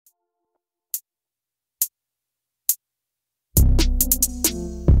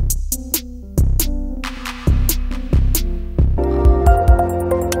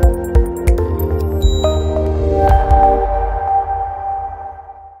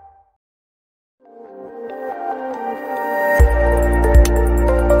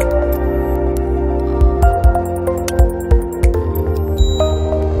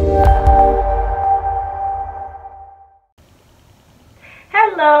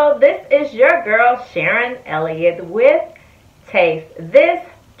Hello, this is your girl Sharon Elliott with Taste This,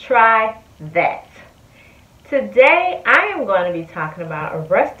 Try That. Today I am going to be talking about a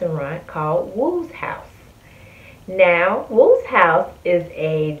restaurant called Woo's House. Now, Woo's House is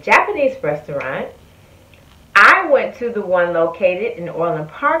a Japanese restaurant. I went to the one located in Orland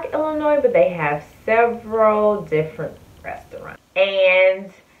Park, Illinois, but they have several different restaurants.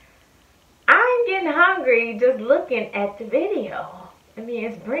 And I'm getting hungry just looking at the video. I mean,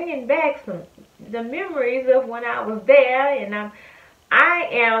 it's bringing back the memories of when I was there, and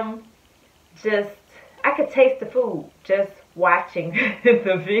I could taste the food just watching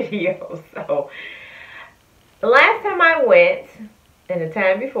the video. So the last time I went, and the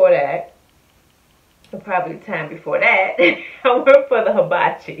time before that, and probably the time before that, I went for the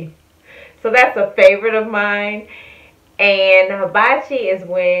hibachi. So that's a favorite of mine. And hibachi is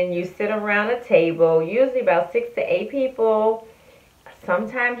when you sit around a table, usually about 6 to 8 people.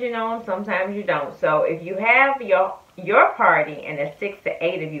 Sometimes you know them, sometimes you don't. So if you have your party and there's 6 to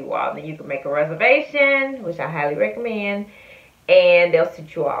 8 of you all, then you can make a reservation, which I highly recommend, and they'll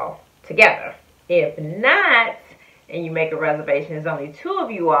sit you all together. If not, and you make a reservation, there's only 2 of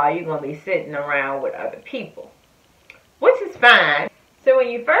you all, you're going to be sitting around with other people, which is fine. So when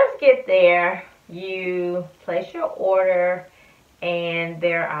you first get there, you place your order, and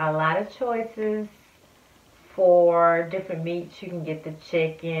there are a lot of choices for different meats. You can get the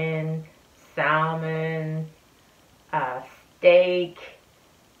chicken, salmon, steak.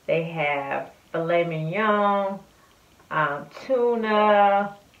 They have filet mignon,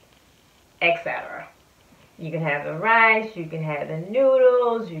 tuna, etc. You can have the rice, you can have the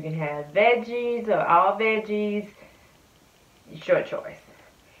noodles, you can have veggies or all veggies. It's your choice.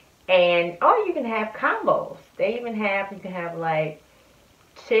 And or you can have combos. They even have, you can have like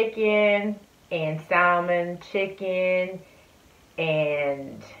chicken and salmon, chicken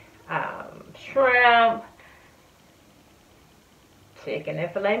and shrimp, chicken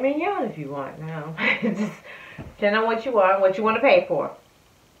and filet mignon if you want. Now, just depending on what you want to pay for.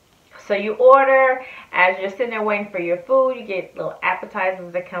 So you order. As you're sitting there waiting for your food, you get little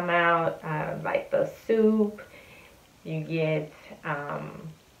appetizers that come out, like the soup. You get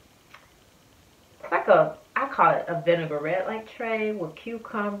it's like I call it a vinaigrette like tray with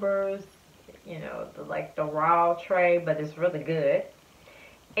cucumbers. You know, like the raw tray, but it's really good.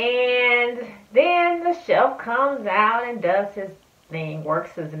 And then the chef comes out and does his thing,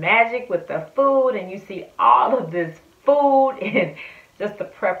 works his magic with the food, and you see all of this food and just the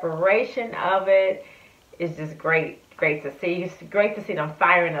preparation of it is just great to see. It's great to see them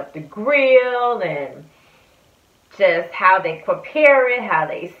firing up the grill and just how they prepare it, how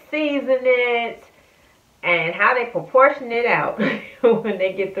they season it, and how they proportion it out when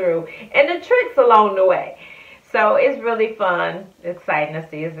they get through, and the tricks along the way. So it's really fun, exciting to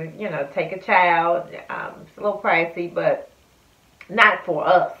see. It's, you know, take a child. It's a little pricey, but not for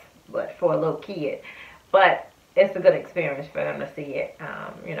us, but for a little kid. But it's a good experience for them to see it.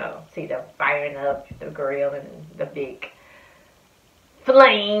 You know, see them firing up the grill and the big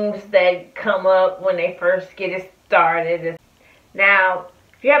flames that come up when they first get it started. Now,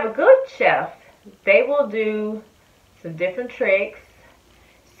 if you have a good chef, they will do some different tricks.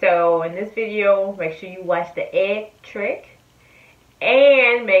 So in this video, make sure you watch the egg trick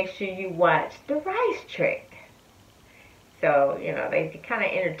and make sure you watch the rice trick. So, you know, they kind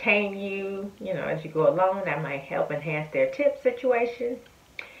of entertain you, you know, as you go along. That might help enhance their tip situation.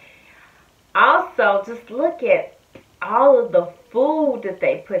 Also, just look at all of the food that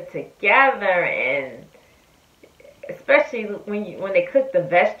they put together, and especially when they cook the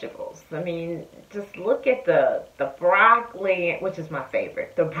vegetables. I mean, just look at the broccoli, which is my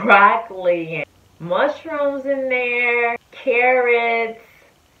favorite. The broccoli and mushrooms in there, carrots,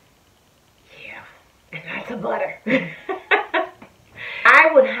 yeah, and lots of butter. I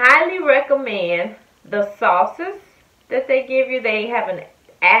would highly recommend the sauces that they give you. They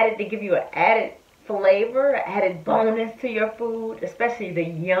give you an added flavor, added bonus to your food, especially the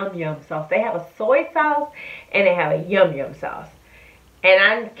yum yum sauce. They have a soy sauce and they have a yum yum sauce, and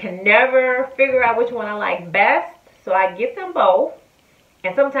I can never figure out which one I like best, so I get them both,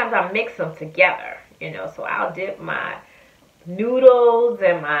 and sometimes I mix them together, you know. So I'll dip my noodles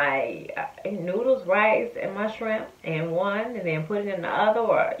and my rice and my shrimp in one, and then put it in the other,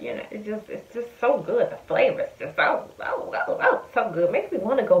 or you know, it's just so good. The flavor is just so good. Makes me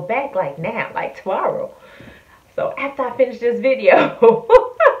want to go back like now, like tomorrow. So after I finish this video.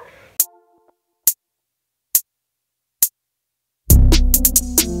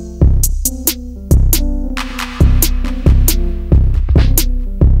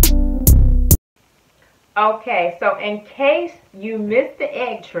 Okay, so in case you missed the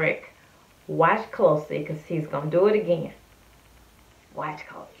egg trick, watch closely because he's going to do it again. Watch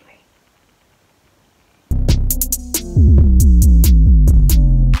closely.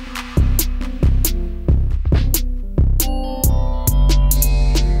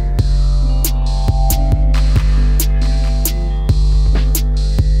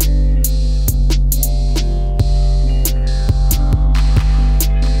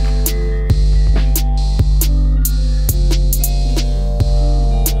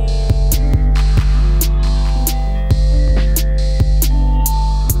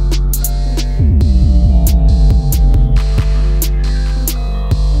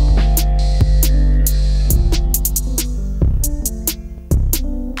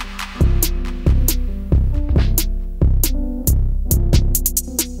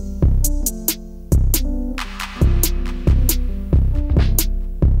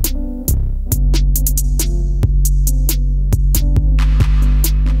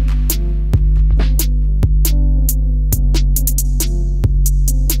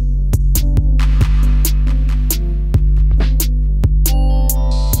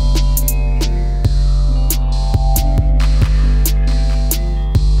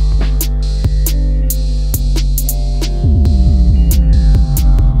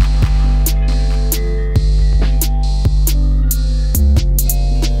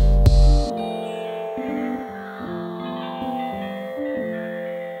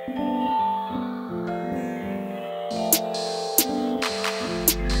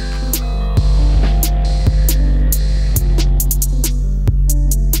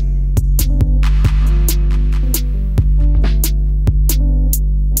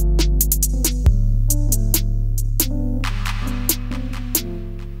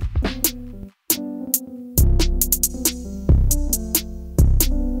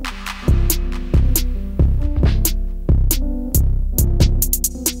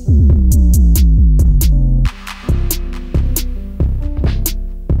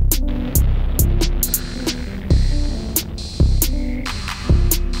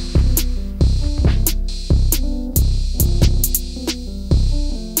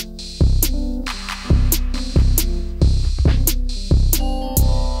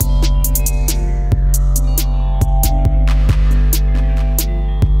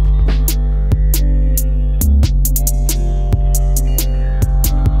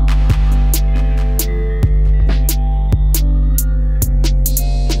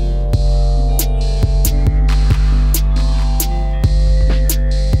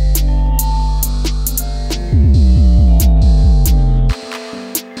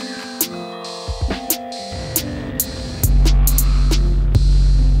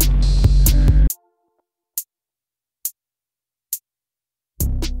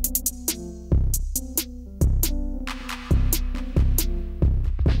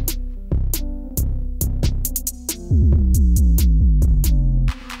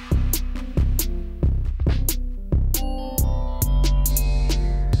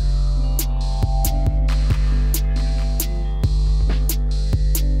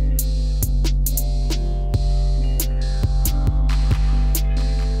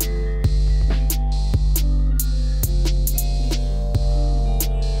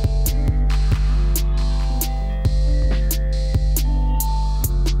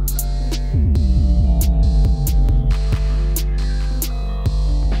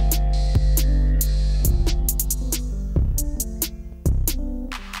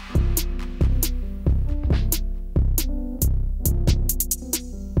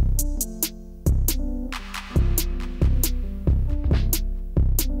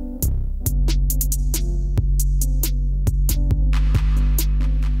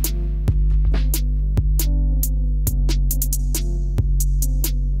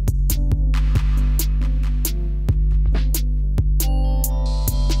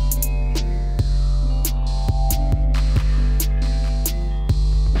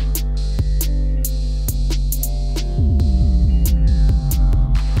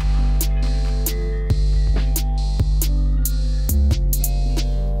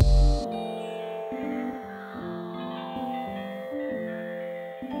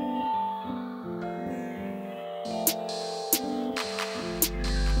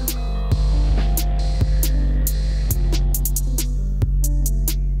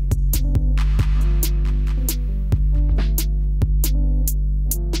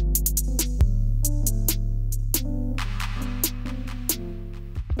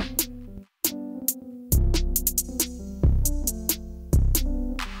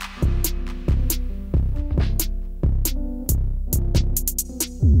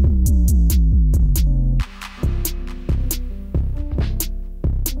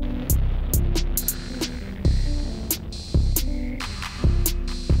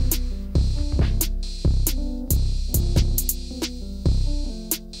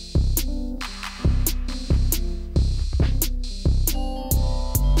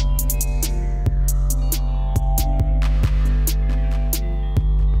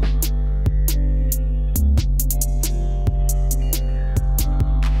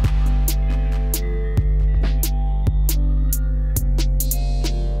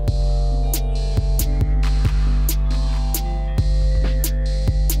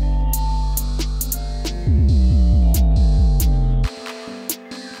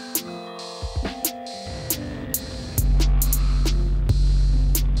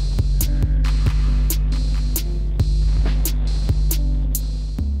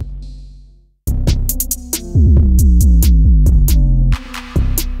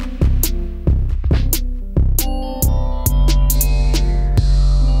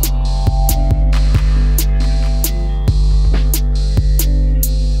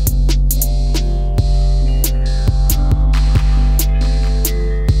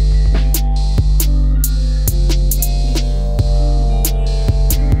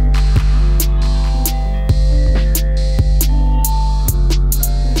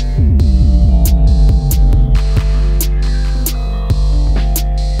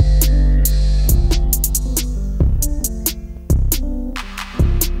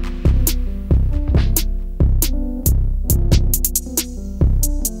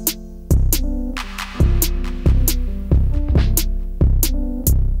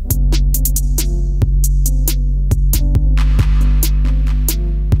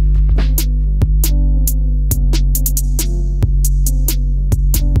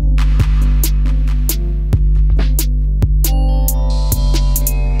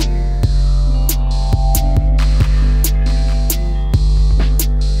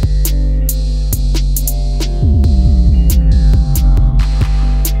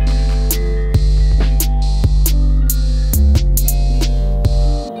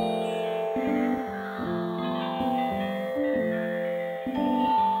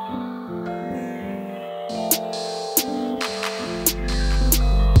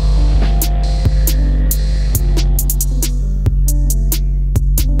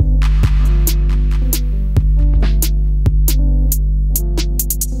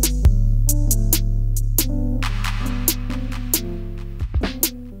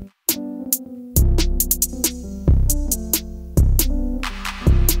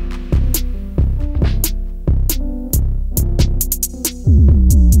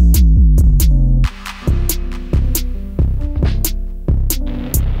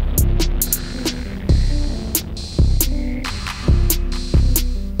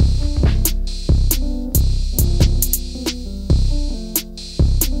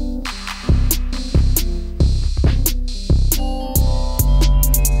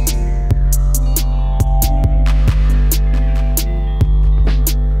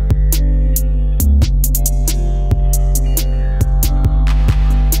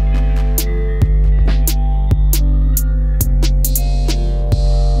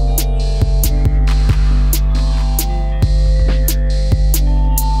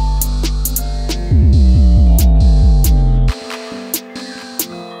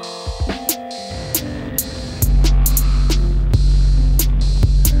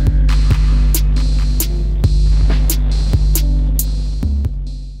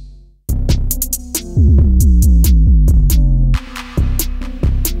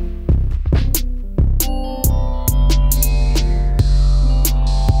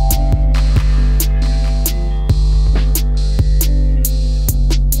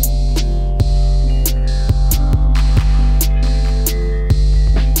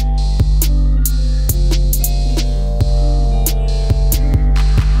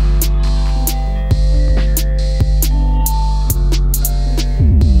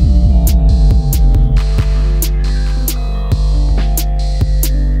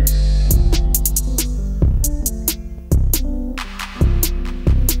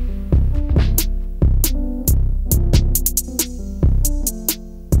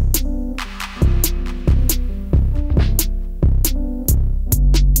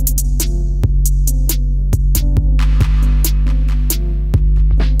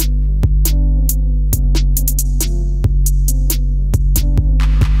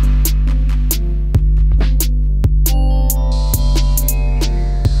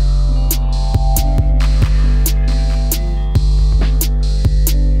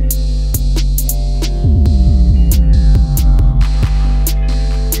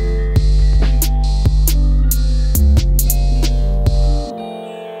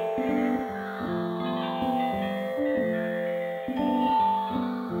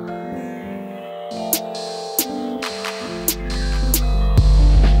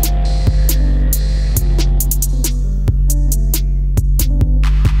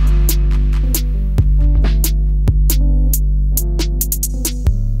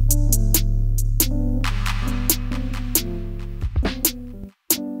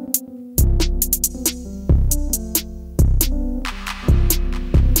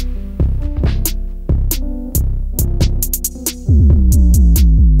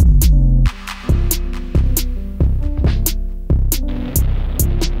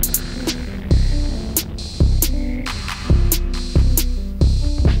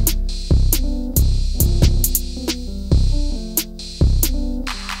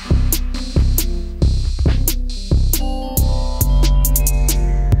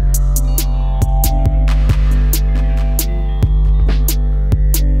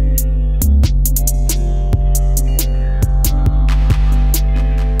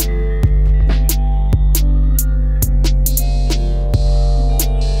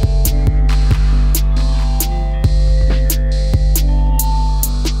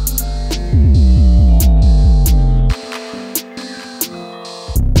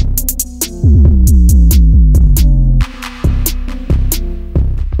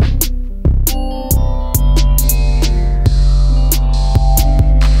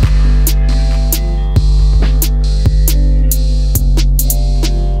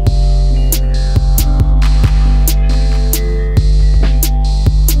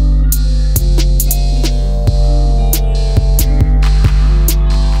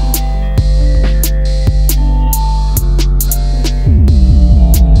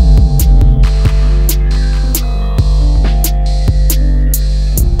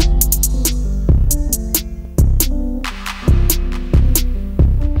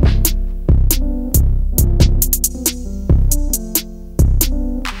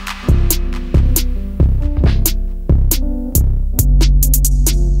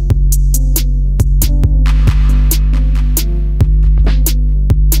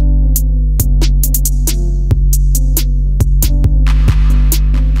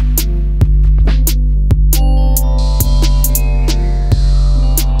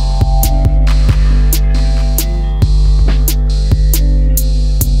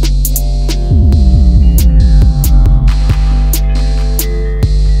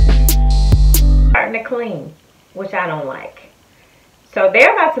 So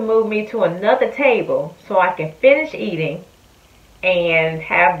they're about to move me to another table so I can finish eating and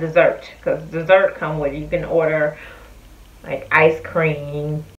have dessert. Because dessert come with it. You can order like ice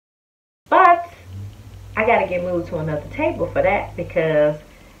cream. But I got to get moved to another table for that because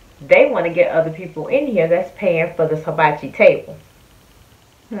they want to get other people in here that's paying for this hibachi table.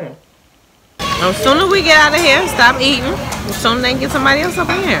 As soon as we get out of here, stop eating. As soon as they get somebody else up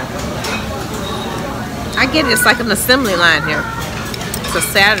in here. I get it. It's like an assembly line here. It's a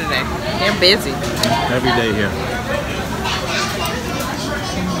Saturday. They're busy. Every day here.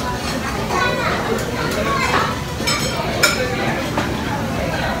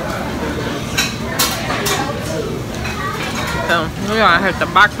 So, yeah, I have to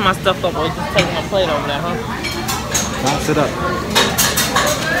box my stuff up or just take my plate over there, huh? Box it up.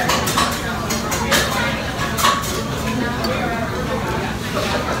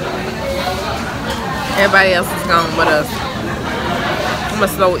 Everybody else is gone but us. I'm a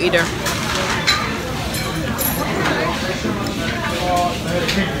slow eater.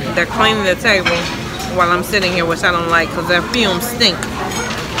 They're cleaning the table while I'm sitting here, which I don't like because their fumes stink.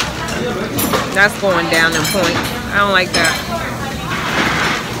 That's going down in point. I don't like that.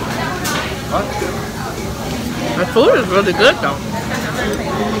 The food is really good though.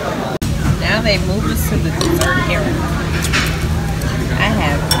 Now they move us to the dessert area. I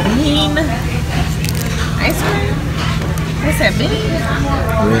have bean ice cream. What's that, bean?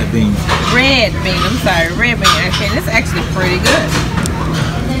 Red bean. Red bean, I'm sorry, red bean ice cream. It's actually pretty good.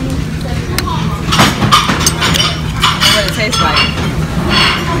 What it tastes like.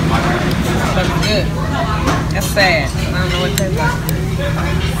 But it's good. That's sad. I don't know what it tastes like.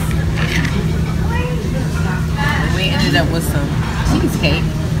 We ended up with some cheesecake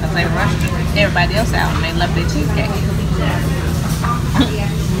because they rushed everybody else out and they left their cheesecake.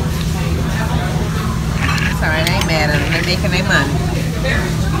 It's alright, I ain't mad at them. They're making their money.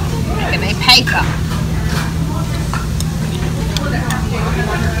 Making their paper.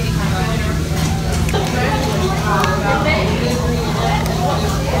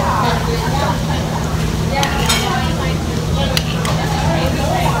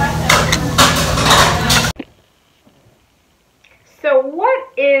 So what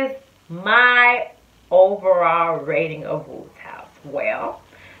is my overall rating of Wu's House? Well,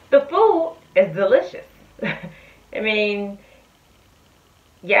 the food is delicious. I mean,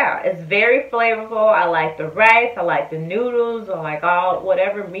 yeah, it's very flavorful. I like the rice. I like the noodles. I like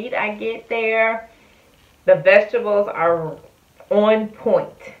whatever meat I get there. The vegetables are on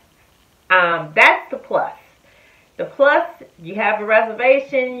point. That's the plus. The plus, you have a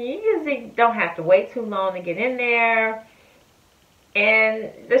reservation. You usually don't have to wait too long to get in there.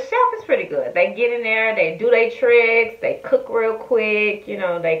 And the chef is pretty good. They get in there, they do their tricks, they cook real quick, you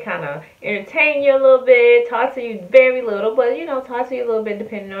know, they kind of entertain you a little bit, talk to you very little, but, you know, talk to you a little bit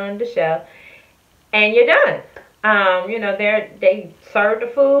depending on the chef. And you're done. You know, they serve the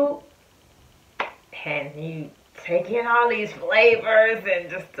food, and you take in all these flavors and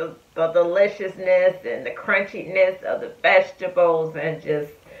just the deliciousness and the crunchiness of the vegetables, and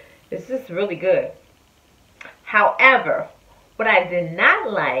it's just really good. However, what I did not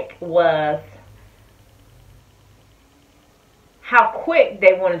like was how quick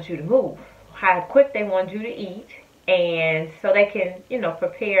they wanted you to move, how quick they wanted you to eat, and so they can, you know,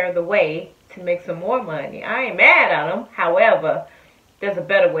 prepare the way to make some more money. I ain't mad at them. However, there's a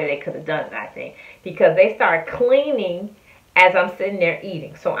better way they could have done it, I think, because they start cleaning as I'm sitting there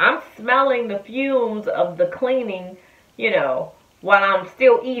eating. So I'm smelling the fumes of the cleaning, you know, while I'm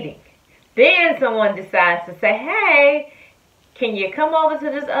still eating. Then someone decides to say, hey, can you come over to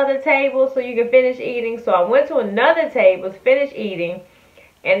this other table so you can finish eating? So I went to another table, finished eating,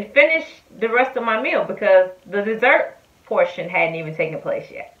 and finished the rest of my meal because the dessert portion hadn't even taken place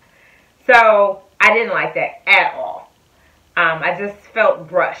yet. So I didn't like that at all. I just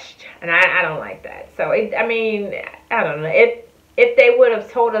felt rushed, and I don't like that. So, I mean, I don't know. If they would have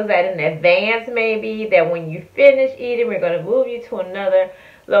told us that in advance, maybe, that when you finish eating, we're going to move you to another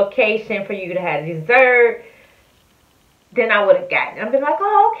location for you to have dessert, then I would have gotten it. I've been like,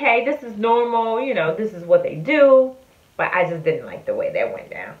 oh, okay, this is normal, you know, this is what they do. But I just didn't like the way that went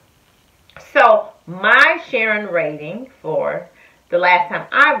down. So my Sharon rating for the last time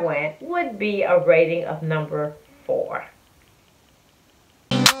I went would be a rating of number 4.